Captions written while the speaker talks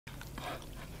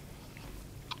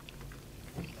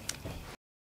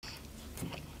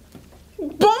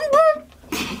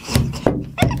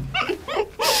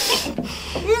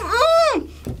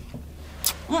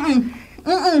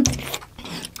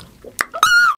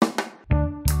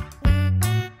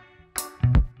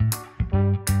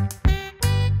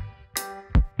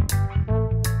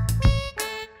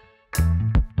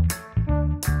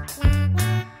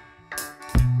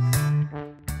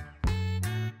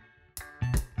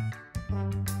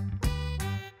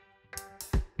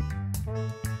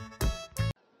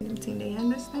Everything they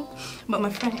understand. But my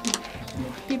friend,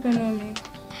 People know me.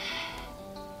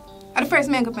 at the first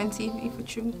man go up on TV for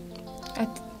true.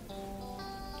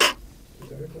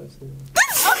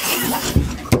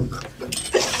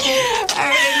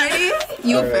 Alright, ready?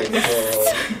 You first.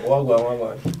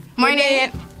 One.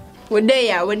 Morning. We're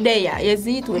there. You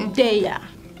see it? We're there.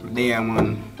 There,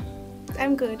 man.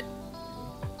 I'm good.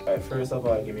 Alright, first of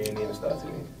all, give me a name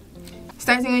starting with.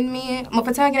 Starting with me,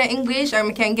 I'm talking in English or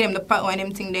I can get him the part one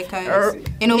them thing they cause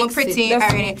you know I'm pretty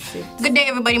already. Good day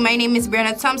everybody, my name is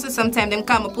Brianna Thompson. Sometimes them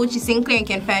call me Poochie Sinclair. You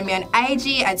can find me on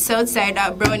IG at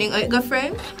Southside.Browning. Oh, go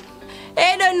friend?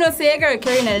 I don't know, say girl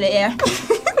carrying it there.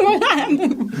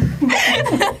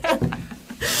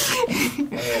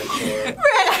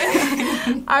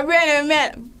 I'm ready,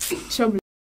 man.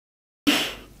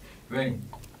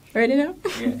 Ready now?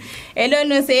 Yeah. I don't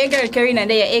know, say girl Karina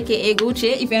there, aka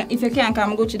Gucci. If you can't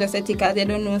come Gucci, just say because they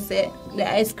don't know, say the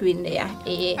ice cream there.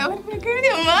 I want to agree with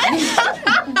you, man.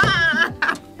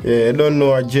 Yeah, I don't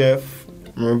know Jeff.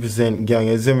 I represent Gang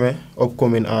Ezime,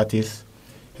 upcoming artist.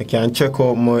 You can check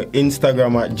out my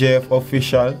Instagram at Jeff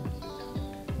Official,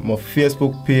 my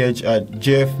Facebook page at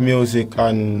Jeff Music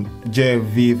and Jeff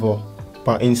Vivo.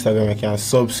 On Instagram, you can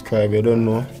subscribe. You don't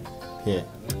know? Yeah.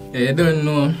 Yeah, you don't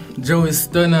know, Joey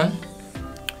Stunner,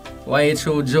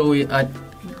 YHO Joey at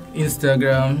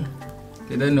Instagram.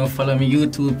 You don't know, follow me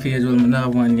YouTube page, well, I don't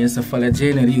have one yet, so follow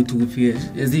Jnel YouTube page.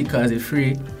 You see, because it's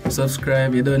free.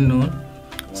 Subscribe, you don't know.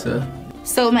 So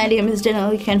my name is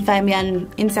Jnel. You can find me on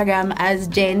Instagram as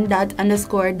jen._.l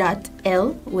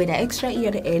with an extra E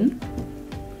at the end.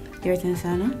 Your turn,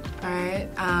 Sana. Alright,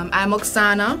 I'm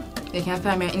Oksana. You can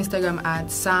find me on Instagram at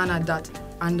sana._xo.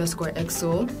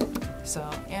 So,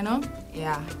 you know,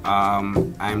 yeah.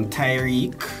 I'm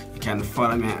Tyreek. You can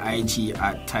follow me on IG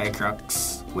at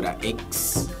Tycrocs with an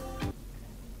X.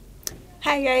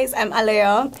 Hi guys, I'm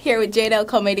Alea here with Jnel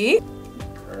Comedy.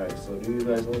 Alright, so do you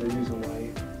guys know the reason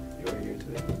why you're here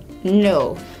today?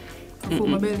 No. Full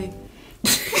my belly.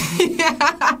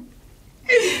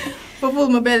 Full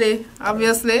my belly,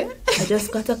 obviously. I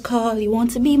just got a call. You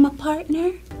want to be my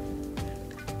partner?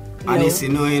 Honestly,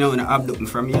 no, you know, when I'm abducting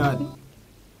from yard.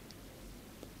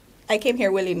 I came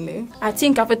here willingly. I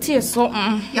think I have a taste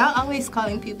something. Y'all always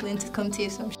calling people in to come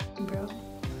taste some shit, bro.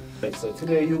 Right, so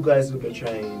today you guys will be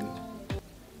trying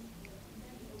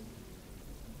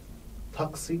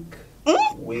toxic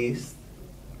waste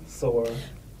sour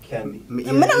candy. I'm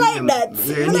gonna like that.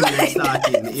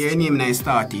 Your name is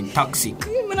starting toxic.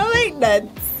 I'm gonna like that.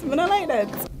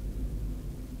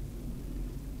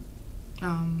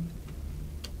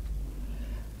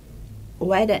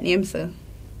 Why that name, sir?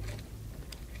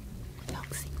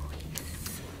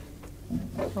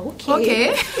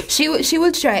 Okay. She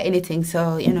will try anything,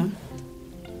 so you know.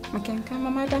 Okay, come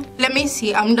on, madam. Let me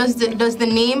see. Does the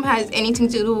name has anything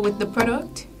to do with the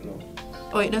product? No.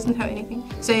 Oh, it doesn't have anything.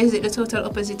 So is it the total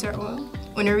opposite or what?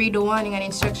 When you read the warning and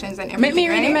instructions and everything, Let me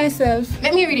read it myself.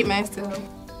 Let me read it myself.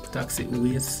 Toxic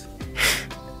waste.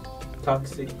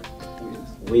 Toxic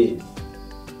waste.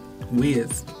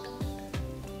 Waste.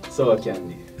 Sour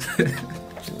candy.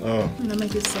 Oh. I'm gonna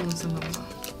make it sound some more.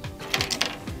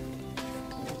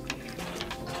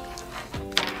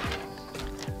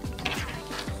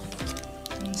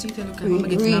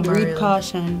 Read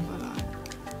caution.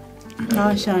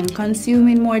 Caution,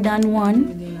 consuming more than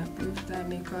one. That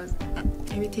may cause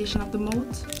irritation of the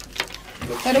mouth.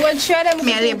 But the word shred them.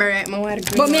 Me a labor right, my water.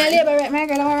 But me a labor right, my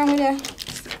girl, what's wrong with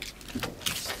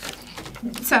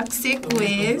you? Toxic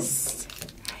waste.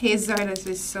 Hazardous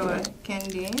with sour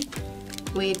candy.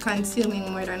 With consuming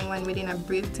more than one within a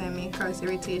brief time may cause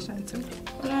irritation too.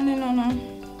 No.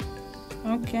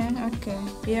 Okay.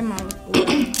 Yeah, man.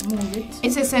 Move it.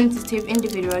 It's a sensitive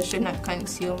individual should not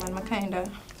consume, and my kinda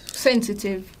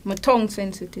Sensitive. My tongue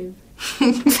sensitive.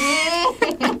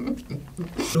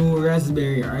 Blue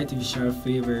raspberry artificial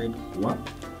flavored what?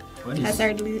 What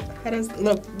is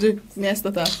Look, me a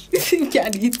stutter.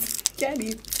 Can't eat.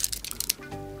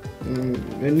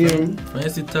 The name when you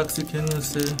see toxic, you know,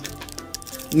 say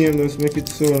just make it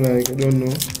sound like, I don't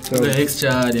know. So, the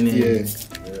extra hard in it. yeah.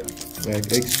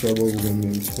 Like extra bubblegum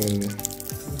and stuff.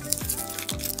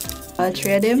 I'll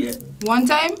try them. Yeah. One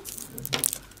time,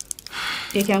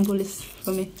 You can pull this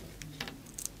for me.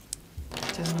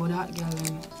 just about that girl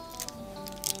then.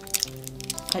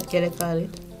 I'd get it for it.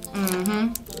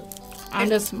 I'm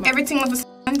just everything with a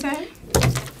one time.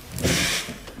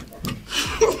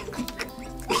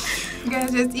 You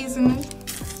guys just easing it.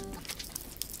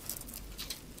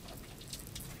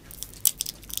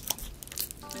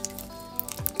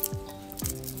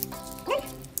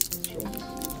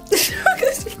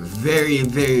 Very,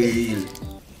 very real.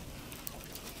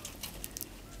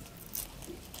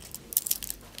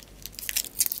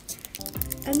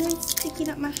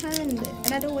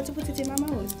 and I don't want to put it in my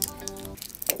mouth.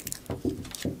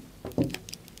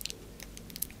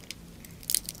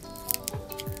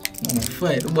 I'm gonna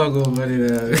fight the bag over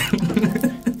there.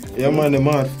 Yeah, man, the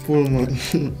mouth full, man.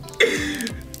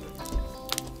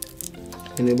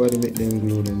 Anybody make them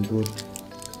glue, them good.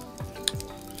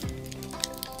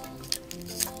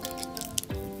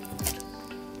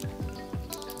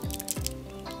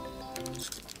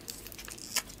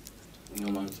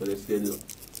 No, man, so they still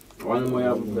one more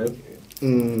have left.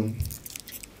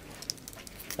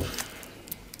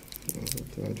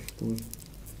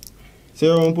 Say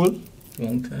your own pull?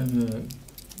 Long time.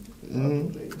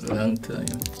 Long time.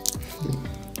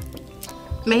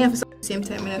 May I have some same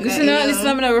time? Listen,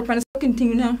 I'm gonna rip on the fucking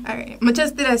thing now. Alright, but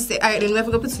just did I say, alright, then we have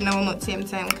to go put it in our mouth at the same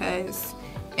time because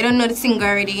I don't know the singer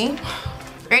already.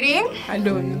 Ready? I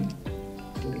don't know.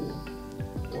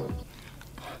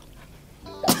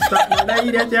 Stop now, that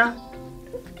idiot, yeah?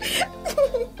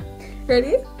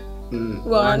 Ready?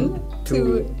 1,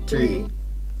 2, 3.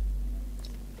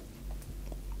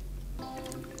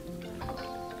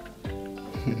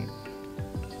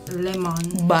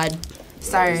 Lemon. Bad.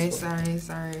 Sorry.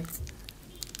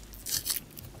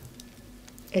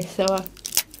 It's sour.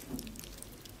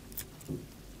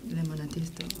 Lemon a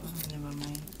taste of.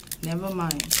 Never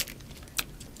mind.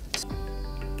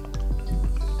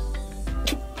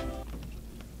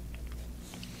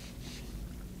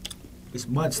 It's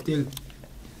bad still.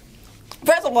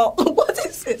 First of all, what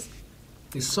is this?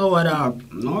 It's sour dog.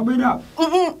 No, brother.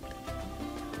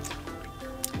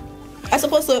 I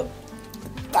supposed to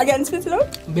again spit it out?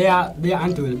 Bear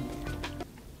until.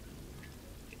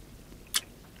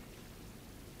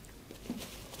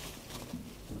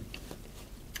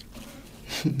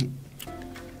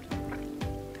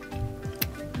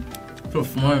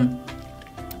 Tough, man.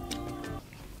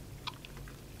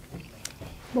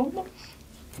 Bomba.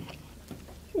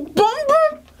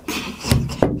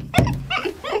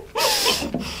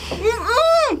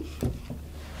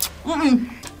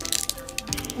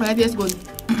 Well, it tastes good.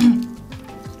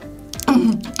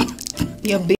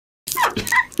 You're big.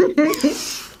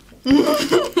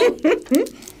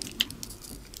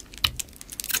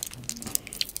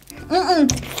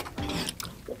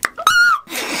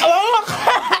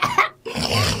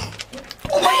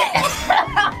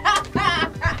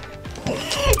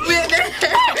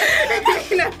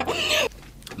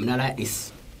 I'm not like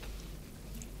this.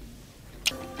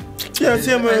 Yeah,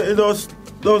 see, man, those.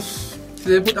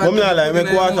 I'm not like,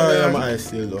 make water in my eyes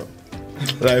still, though.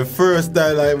 Like, first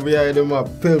time, like, behind them, I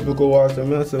pill pick water,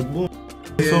 man, I said, boom.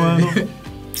 So, I know.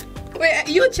 Wait,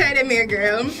 you try them here,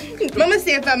 girl. Mama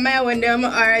say if I'm my one day, I'm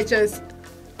alright, just.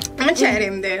 I'm gonna try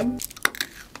them there.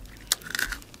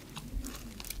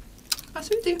 Ah,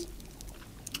 sweetie.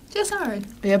 Tastes hard.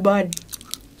 You're bad.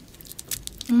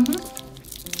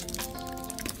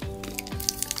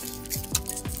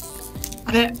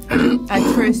 At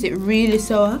first, it really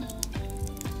sour.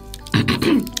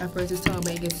 At first it's sour,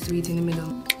 but it gets sweet in the middle.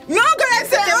 No, girl, I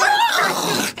said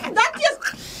that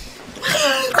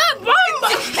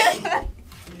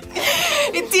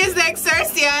It tastes like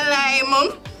Cersei and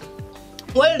lime.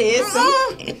 What is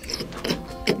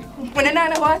when I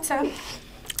not water,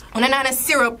 when I not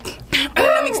syrup, when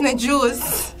I mix the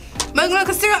juice. But I'm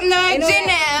gonna syrup now,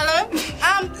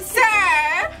 Jnel.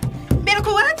 Sir. Better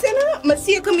go water, no? I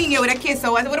see you come in here with a case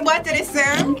of water. What water is,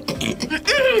 sir?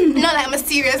 Not like I'm a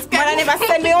serious guy. Man, I never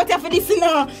send me out here for this, you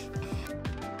know.